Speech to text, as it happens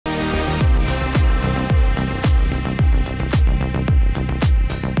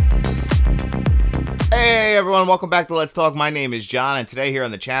everyone, welcome back to Let's Talk. My name is John, and today here on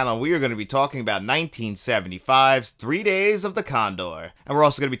the channel, we are going to be talking about 1975's 3 Days of the Condor. And we're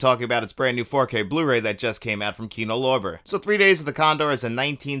also going to be talking about its brand new 4K Blu-ray that just came out from Kino Lorber. So 3 Days of the Condor is a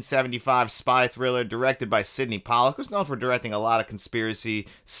 1975 spy thriller directed by Sydney Pollack, who's known for directing a lot of conspiracy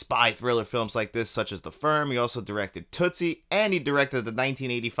spy thriller films like this, such as The Firm. He also directed Tootsie, and he directed the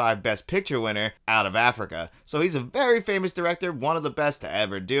 1985 Best Picture winner, Out of Africa. So he's a very famous director, one of the best to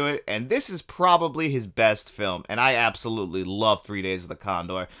ever do it, and this is probably his best film, and I absolutely love 3 Days of the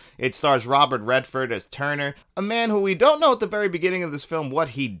Condor. It stars Robert Redford as Turner, a man who we don't know at the very beginning of this film what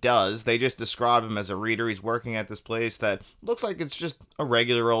he does. They just describe him as a reader. He's working at this place that looks like it's just a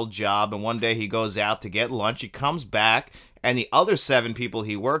regular old job, and one day he goes out to get lunch. He comes back, and the other 7 people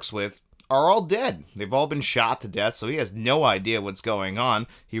he works with are all dead. They've all been shot to death, so he has no idea what's going on.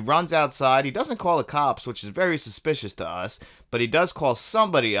 He runs outside. He doesn't call the cops, which is very suspicious to us, but he does call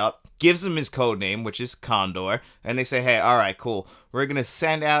somebody up, gives them his code name, which is Condor, and they say, hey, all right, cool. We're going to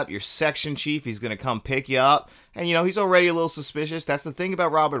send out your section chief. He's going to come pick you up. And, you know, he's already a little suspicious. That's the thing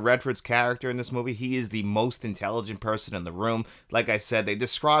about Robert Redford's character in this movie. He is the most intelligent person in the room. Like I said, they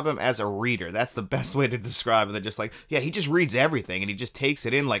describe him as a reader. That's the best way to describe him. They're just like, yeah, he just reads everything, and he just takes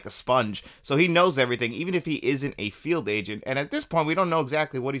it in like a sponge. So he knows everything, even if he isn't a field agent. And at this point, we don't know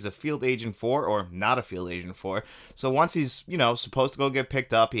exactly what he's a field agent for or not a field agent for. So once he's, you know, supposed to go get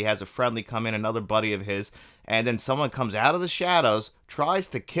picked up, he has a friendly come in, another buddy of his, and then someone comes out of the shadows, tries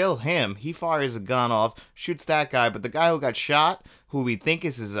to kill him. He fires a gun off, shoots that guy, but the guy who got shot, who we think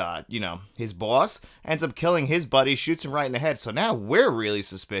is his, his boss, ends up killing his buddy, shoots him right in the head. So now we're really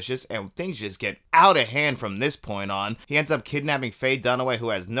suspicious, and things just get out of hand from this point on. He ends up kidnapping Faye Dunaway, who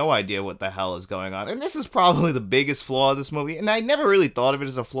has no idea what the hell is going on. And this is probably the biggest flaw of this movie, and I never really thought of it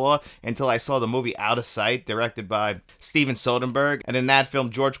as a flaw until I saw the movie Out of Sight, directed by Steven Soderbergh. And in that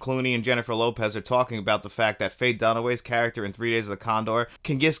film, George Clooney and Jennifer Lopez are talking about the fact that Faye Dunaway's character in 3 Days of the Condor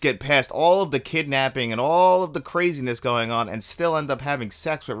can just get past all of the kidnapping and all of the craziness going on and still end up having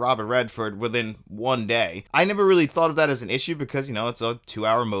sex with Robert Redford within one day. I never really thought of that as an issue because, you know, it's a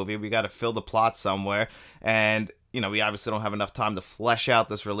 2-hour movie. We got to fill the plot somewhere, and you know, we obviously don't have enough time to flesh out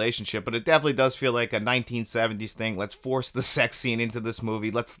this relationship, but it definitely does feel like a 1970s thing. Let's force the sex scene into this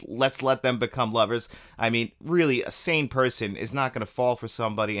movie. Let's let them become lovers. I mean, really, a sane person is not going to fall for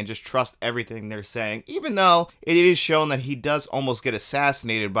somebody and just trust everything they're saying, even though it is shown that he does almost get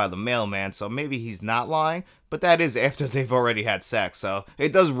assassinated by the mailman, so maybe he's not lying. But that is after they've already had sex, so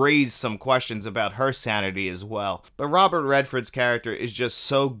it does raise some questions about her sanity as well. But Robert Redford's character is just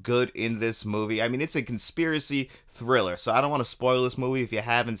so good in this movie. I mean, it's a conspiracy thriller, so I don't want to spoil this movie if you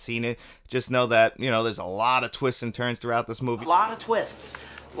haven't seen it. Just know that, you know, there's a lot of twists and turns throughout this movie. A lot of twists.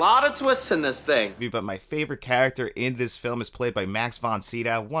 A lot of twists in this thing. But my favorite character in this film is played by Max von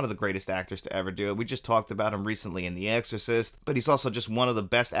Sydow, one of the greatest actors to ever do it. We just talked about him recently in The Exorcist, but he's also just one of the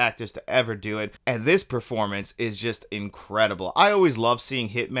best actors to ever do it. And this performance is just incredible. I always love seeing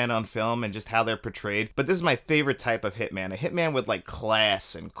hitmen on film and just how they're portrayed, but this is my favorite type of hitman. A hitman with like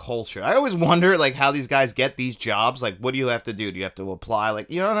class and culture. I always wonder like how these guys get these jobs. Like, what do you have to do? Do you have to apply?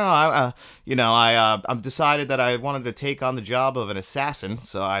 Like, I've decided that I wanted to take on the job of an assassin,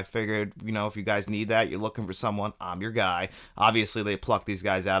 so I figured, you know, if you guys need that, you're looking for someone, I'm your guy. Obviously, they pluck these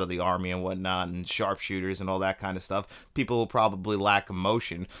guys out of the army and whatnot, and sharpshooters and all that kind of stuff. People will probably lack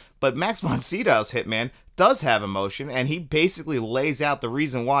emotion. But Max von Sydow's hitman does have emotion, and he basically lays out the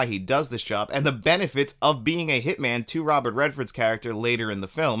reason why he does this job and the benefits of being a hitman to Robert Redford's character later in the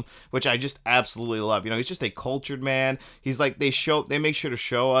film, which I just absolutely love. You know, he's just a cultured man. He's like, they make sure to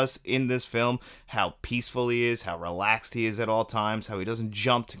show us in this film how peaceful he is, how relaxed he is at all times, how he doesn't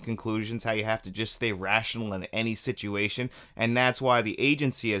jump to conclusions, how you have to just stay rational in any situation. And that's why the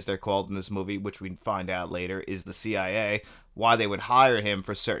agency, as they're called in this movie, which we find out later is the CIA, why they would hire him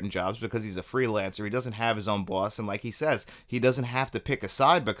for certain jobs, because he's a freelancer. He doesn't have his own boss, and like he says, he doesn't have to pick a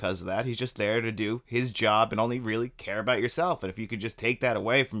side because of that. He's just there to do his job and only really care about yourself. And if you could just take that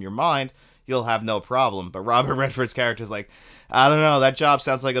away from your mind, you'll have no problem. But Robert Redford's character's like, I don't know, that job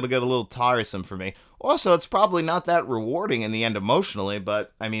sounds like it'll get a little tiresome for me. Also, it's probably not that rewarding in the end emotionally,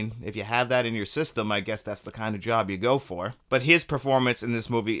 but, I mean, if you have that in your system, I guess that's the kind of job you go for. But his performance in this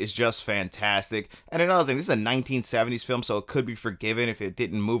movie is just fantastic. And another thing, this is a 1970s film, so it could be forgiven if it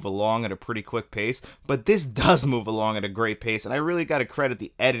didn't move along at a pretty quick pace, but this does move along at a great pace, and I really got to credit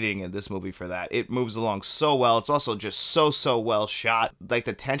the editing in this movie for that. It moves along so well. It's also just so well shot. Like,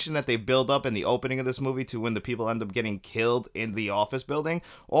 the tension that they build up in the opening of this movie to when the people end up getting killed in the office building,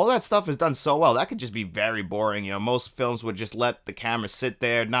 all that stuff is done so well. That could just just be very boring. You know, most films would just let the camera sit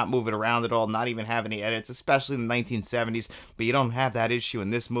there, not move it around at all, not even have any edits, especially in the 1970s. But you don't have that issue in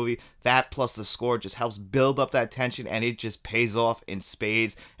this movie. That plus the score just helps build up that tension, and it just pays off in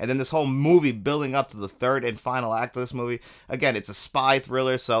spades. And then this whole movie building up to the third and final act of this movie. Again, it's a spy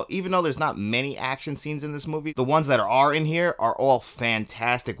thriller, so even though there's not many action scenes in this movie, the ones that are in here are all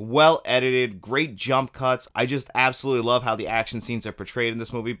fantastic, well edited, great jump cuts. I just absolutely love how the action scenes are portrayed in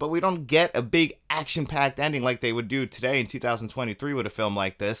this movie, but we don't get a big action-packed ending like they would do today in 2023 with a film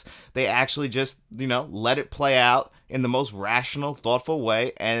like this. They actually just, you know, let it play out in the most rational, thoughtful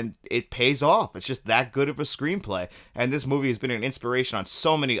way, and it pays off. It's just that good of a screenplay. And this movie has been an inspiration on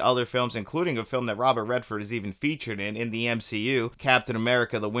so many other films, including a film that Robert Redford is even featured in the MCU, Captain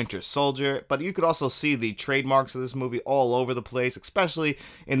America: The Winter Soldier. But you could also see the trademarks of this movie all over the place, especially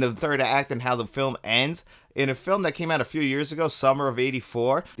in the third act and how the film ends. In a film that came out a few years ago, summer of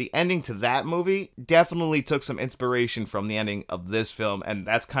 '84, the ending to that movie definitely took some inspiration from the ending of this film, and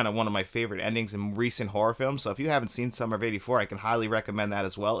that's kind of one of my favorite endings in recent horror films. So if you haven't seen Summer of '84, I can highly recommend that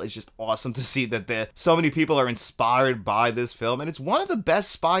as well. It's just awesome to see that so many people are inspired by this film, and it's one of the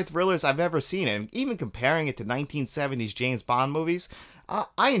best spy thrillers I've ever seen. And even comparing it to 1970s James Bond movies,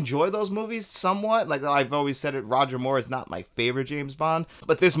 I enjoy those movies somewhat. Like I've always said it, Roger Moore is not my favorite James Bond,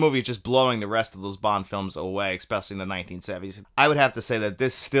 but this movie is just blowing the rest of those Bond films away, especially in the 1970s. I would have to say that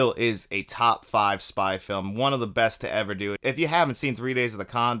this still is a top 5 spy film, one of the best to ever do it. If you haven't seen 3 Days of the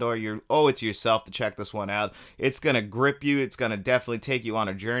Condor, you owe it to yourself to check this one out. It's going to grip you. It's going to definitely take you on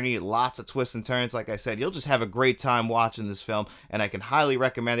a journey. Lots of twists and turns. Like I said, you'll just have a great time watching this film, and I can highly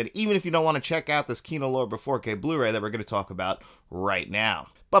recommend it, even if you don't want to check out this Kino Lorber 4K Blu-ray that we're going to talk about right now.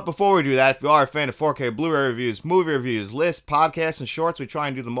 But before we do that, if you are a fan of 4K Blu-ray reviews, movie reviews, lists, podcasts, and shorts, we try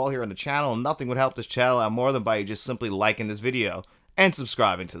and do them all here on the channel, and nothing would help this channel out more than by you just simply liking this video and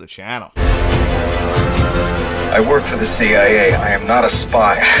subscribing to the channel. I work for the CIA. I am not a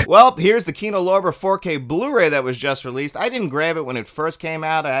spy. Well, here's the Kino Lorber 4K Blu-ray that was just released. I didn't grab it when it first came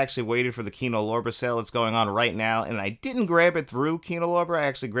out. I actually waited for the Kino Lorber sale that's going on right now, and I didn't grab it through Kino Lorber. I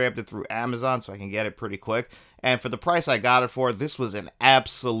actually grabbed it through Amazon so I can get it pretty quick. And for the price I got it for, this was an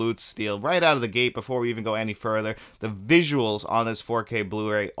absolute steal. Right out of the gate, before we even go any further, the visuals on this 4K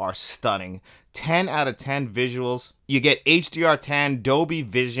Blu-ray are stunning. 10 out of 10 visuals. You get HDR10, Dolby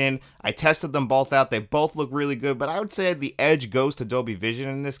Vision. I tested them both out. They both look really good, but I would say the edge goes to Dolby Vision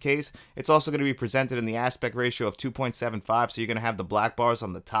in this case. It's also going to be presented in the aspect ratio of 2.75, so you're going to have the black bars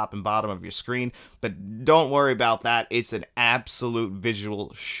on the top and bottom of your screen, but don't worry about that. It's an absolute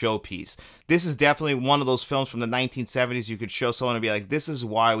visual showpiece. This is definitely one of those films from the 1970s you could show someone and be like, this is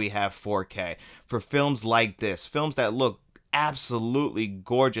why we have 4K. For films like this, films that look absolutely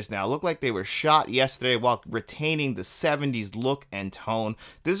gorgeous now, look like they were shot yesterday while retaining the 70s look and tone.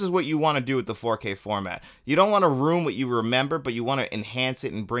 This is what you want to do with the 4K format. You don't want to ruin what you remember, but you want to enhance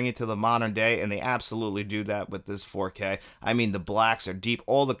it and bring it to the modern day, and they absolutely do that with this 4K. I mean, the blacks are deep,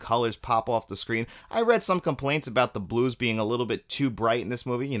 all the colors pop off the screen. I read some complaints about the blues being a little bit too bright in this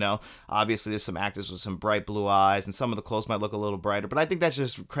movie. You know, obviously there's some actors with some bright blue eyes, and some of the clothes might look a little brighter, but I think that's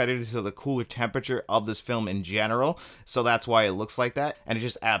just credited to the cooler temperature of this film in general, so that's why it looks like that, and it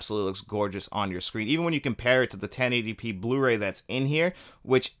just absolutely looks gorgeous on your screen. Even when you compare it to the 1080p Blu-ray that's in here,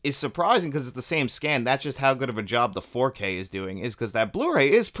 which is surprising because it's the same scan. That's just how good of a job the 4K is doing, is because that Blu-ray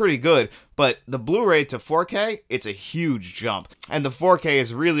is pretty good, but the Blu-ray to 4K, it's a huge jump. And the 4K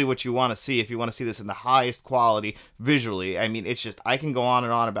is really what you want to see if you want to see this in the highest quality visually. I mean, it's just, I can go on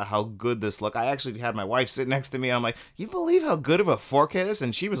and on about how good this look. I actually had my wife sit next to me, and I'm like, you believe how good of a 4K it is?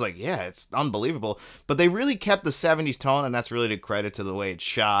 And she was like, yeah, it's unbelievable. But they really kept the 70s tone, and that's really to credit to the way it's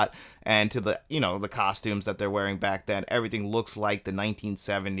shot and to the, you know, the costumes that they're wearing back then. Everything looks like the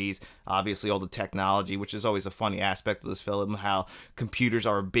 1970s. Obviously, all the technology, which is always a funny aspect of this film, how computers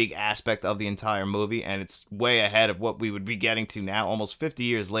are a big aspect of the entire movie, and it's way ahead of what we would be getting to now, almost 50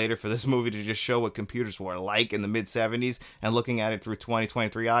 years later, for this movie to just show what computers were like in the mid-70s and looking at it through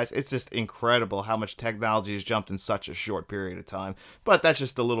 2023 eyes. It's just incredible how much technology has jumped in such a short period of time. But that's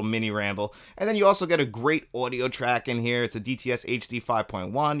just a little mini ramble. And then you also get a great audio track in here. It's a DTS HD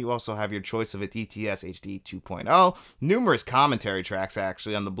 5.1. You also have your choice of a DTS HD 2.0. Numerous commentary tracks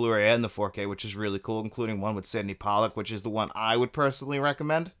actually on the Blu-ray and the 4K, which is really cool, including one with Sydney Pollack, which is the one I would personally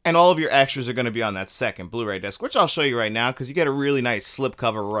recommend. And all of your extras are going to be on that second Blu-ray disc, which I'll show you right now because you get a really nice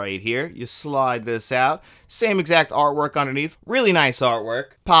slipcover right here. You slide this out, Same exact artwork underneath. Really nice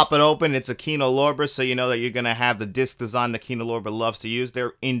artwork. Pop it open. It's a Kino Lorber, so you know that you're going to have the disc design that Kino Lorber loves to use.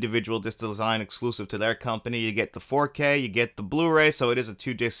 Their individual disc design exclusive to their company. You get the 4K, you get the Blu-ray, so it is a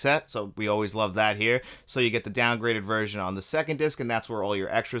 2-disc set, so we always love that here. So you get the downgraded version on the second disc, and that's where all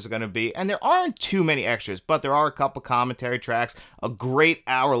your extras are going to be. And there aren't too many extras, but there are a couple commentary tracks, a great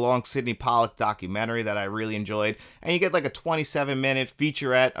hour-long Sydney Pollack documentary that I really enjoyed, and you get like a 27-minute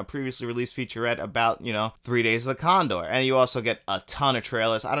featurette, a previously released featurette about, you know, 3 Days of the Condor. And you also get a ton of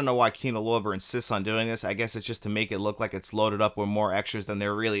trailers. I don't know why Kino Lorber insists on doing this. I guess it's just to make it look like it's loaded up with more extras than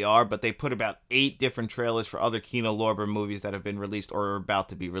there really are, but they put about 8 different trailers for other Kino Lorber movies that have been released or are about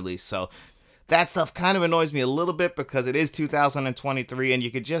to be released. So that stuff kind of annoys me a little bit because it is 2023 and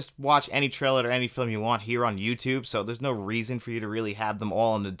you could just watch any trailer or any film you want here on YouTube, so there's no reason for you to really have them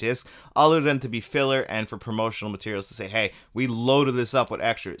all on the disc other than to be filler and for promotional materials to say, hey, we loaded this up with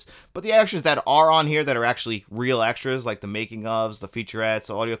extras. But the extras that are on here that are actually real extras, like the making ofs, the featurettes,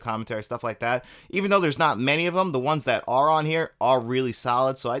 the audio commentary, stuff like that, even though there's not many of them, the ones that are on here are really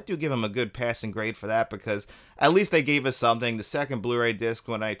solid, so I do give them a good passing grade for that because at least they gave us something. The second Blu-ray disc,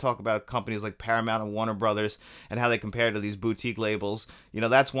 when I talk about companies like Paramount and Warner Brothers and how they compare to these boutique labels, you know,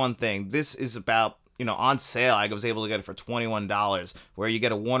 that's one thing. This is about, you know, on sale, I was able to get it for $21, where you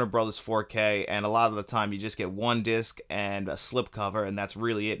get a Warner Brothers 4K, and a lot of the time you just get one disc and a slipcover, and that's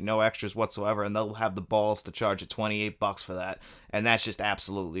really it, no extras whatsoever, and they'll have the balls to charge you $28 for that, and that's just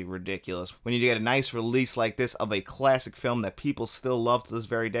absolutely ridiculous. When you get a nice release like this of a classic film that people still love to this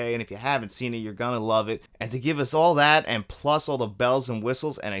very day, and if you haven't seen it, you're gonna love it, and to give us all that, and plus all the bells and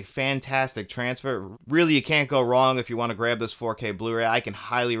whistles, and a fantastic transfer, really you can't go wrong if you want to grab this 4K Blu-ray. I can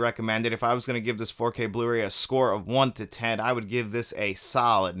highly recommend it. If I was going to give this 4K Blu-ray a score of 1 to 10, I would give this a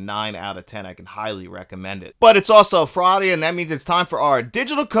solid 9 out of 10. I can highly recommend it. But it's also Friday, and that means it's time for our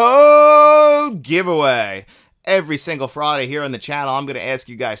digital code giveaway. Every single Friday here on the channel, I'm going to ask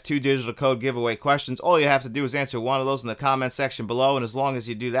you guys 2 digital code giveaway questions. All you have to do is answer one of those in the comment section below, and as long as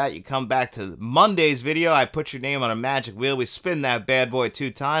you do that, you come back to Monday's video. I put your name on a magic wheel. We spin that bad boy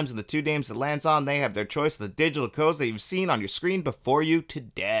 2 times, and the 2 names it lands on, they have their choice of the digital codes that you've seen on your screen before you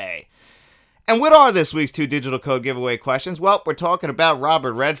today. And what are this week's 2 digital code giveaway questions? Well, we're talking about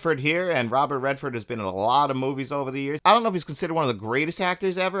Robert Redford here, and Robert Redford has been in a lot of movies over the years. I don't know if he's considered one of the greatest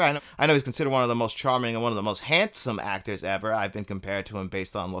actors ever. I know he's considered one of the most charming and one of the most handsome actors ever. I've been compared to him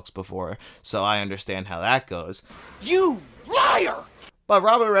based on looks before, so I understand how that goes. You liar! But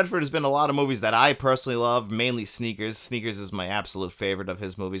Robert Redford has been in a lot of movies that I personally love, mainly Sneakers. Sneakers is my absolute favorite of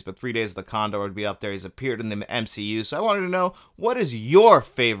his movies, but 3 Days of the Condor would be up there. He's appeared in the MCU, so I wanted to know, what is your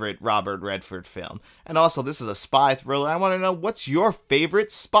favorite Robert Redford film? And also, this is a spy thriller. I want to know, what's your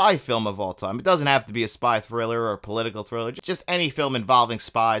favorite spy film of all time? It doesn't have to be a spy thriller or a political thriller, just any film involving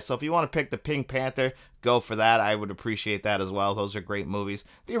spies. So if you want to pick the Pink Panther, go for that. I would appreciate that as well. Those are great movies.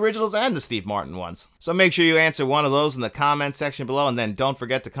 The originals and the Steve Martin ones. So make sure you answer one of those in the comment section below, and then don't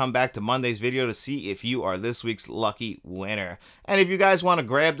forget to come back to Monday's video to see if you are this week's lucky winner. And if you guys want to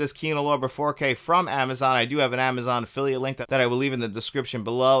grab this Kino Lorber 4K from Amazon, I do have an Amazon affiliate link that I will leave in the description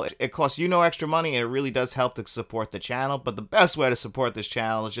below. It costs you no extra money, and it really does help to support the channel, but the best way to support this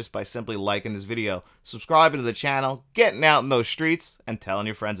channel is just by simply liking this video, subscribing to the channel, getting out in those streets, and telling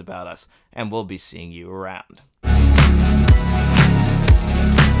your friends about us. And we'll be seeing you around.